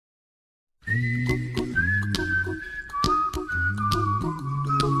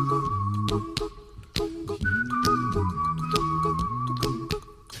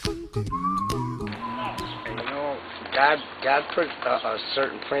God put a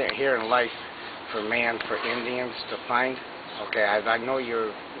certain plant here in life for man, for Indians to find. Okay, I know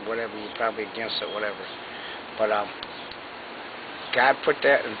you're whatever, you're probably against it, whatever. But God put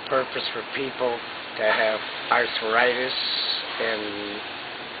that in purpose for people that have arthritis and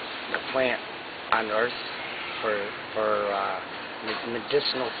the plant on earth for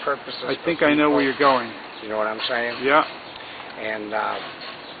medicinal purposes. I think I know where you're going. You know what I'm saying? Yeah. And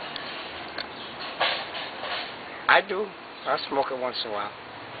I do. I smoke it once in a while.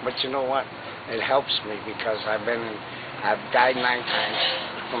 But you know what? It helps me because I've died 9 times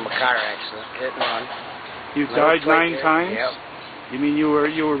from a car accident, hit and run. You died 9 times? Yep. You mean you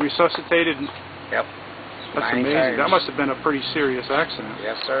were resuscitated? Yep. That's 9 amazing. times. That must have been a pretty serious accident.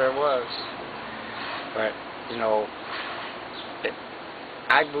 Yes, sir, it was. But, you know,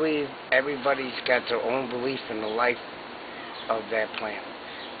 I believe everybody's got their own belief in the life of that plant.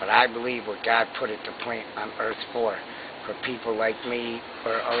 But I believe what God put it to plant on earth for people like me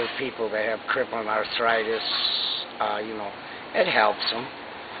or other people that have crippling arthritis, you know, it helps them.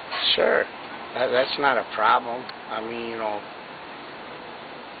 Sure, that's not a problem. I mean, you know,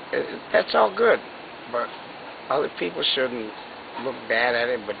 that's all good. But other people shouldn't look bad at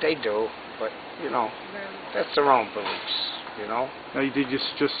it, but they do. But, you know, that's their own beliefs, you know. Now, did you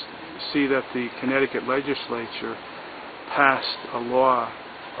just see that the Connecticut legislature passed a law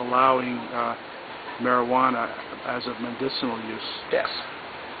allowing marijuana as a medicinal use? Yes.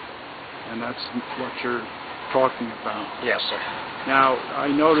 And that's what you're talking about. Yes, sir. Now, I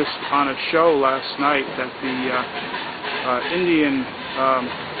noticed on a show last night that the Indian,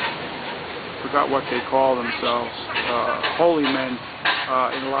 forgot what they call themselves, holy men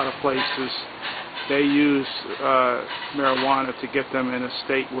in a lot of places, they use marijuana to get them in a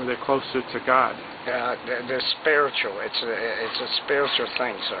state where they're closer to God. They're spiritual. It's a spiritual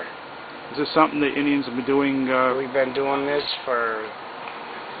thing, sir. Is this something the Indians have been doing? We've been doing this for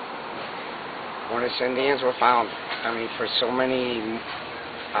when us Indians were found. I mean, for so many,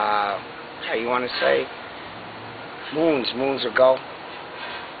 how you want to say, moons ago.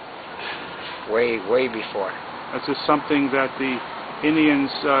 Way before. Is this something that the Indians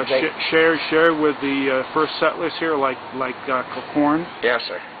shared with the first settlers here, like corn? Yes,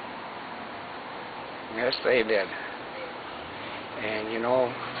 sir. Yes, they did. And you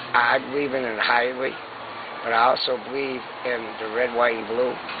know, I believe in it highly, but I also believe in the red, white, and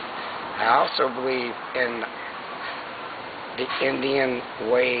blue. I also believe in the Indian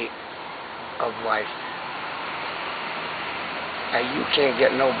way of life. You can't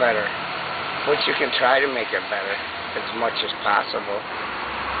get no better, but you can try to make it better as much as possible.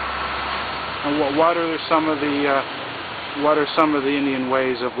 And what are some of the Indian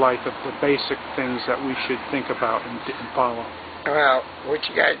ways of life, the basic things that we should think about and follow? Well, what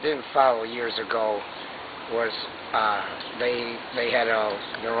you guys didn't follow years ago was they had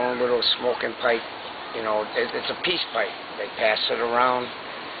their own little smoking pipe. You know, it's a peace pipe. They pass it around.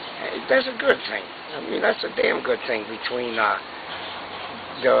 That's a good thing. I mean, that's a damn good thing between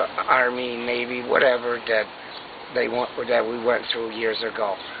the Army, Navy, whatever that we went through years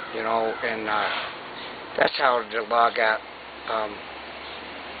ago. You know, and that's how the law got.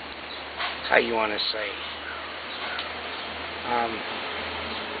 How you want to say?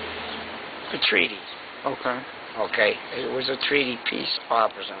 A treaty. Okay. Okay. It was a treaty, peace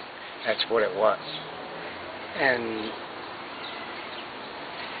offering. That's what it was. And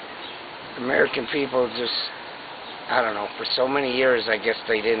American people just, I don't know, for so many years, I guess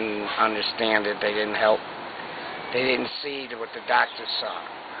they didn't understand it. They didn't help. They didn't see what the doctors saw.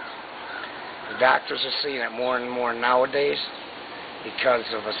 The doctors are seeing it more and more nowadays because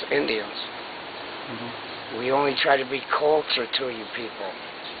of us Indians. Mm-hmm. We only try to be closer to you people,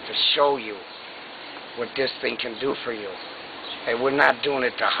 to show you what this thing can do for you. And we're not doing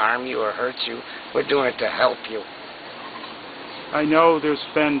it to harm you or hurt you. We're doing it to help you. I know there's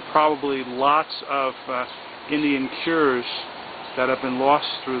been probably lots of Indian cures that have been lost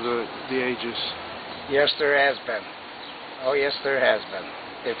through the ages. Yes, there has been. Oh, yes, there has been.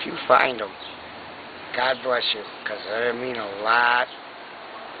 If you find them, God bless you, because I mean a lot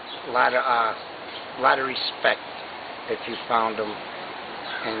of respect if you found them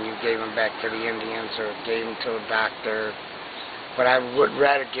and you gave them back to the Indians or gave them to a doctor. But I would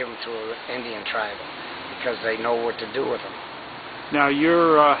rather give them to an Indian tribe because they know what to do with them. Now,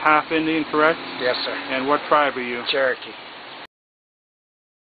 you're half Indian, correct? Yes, sir. And what tribe are you? Cherokee.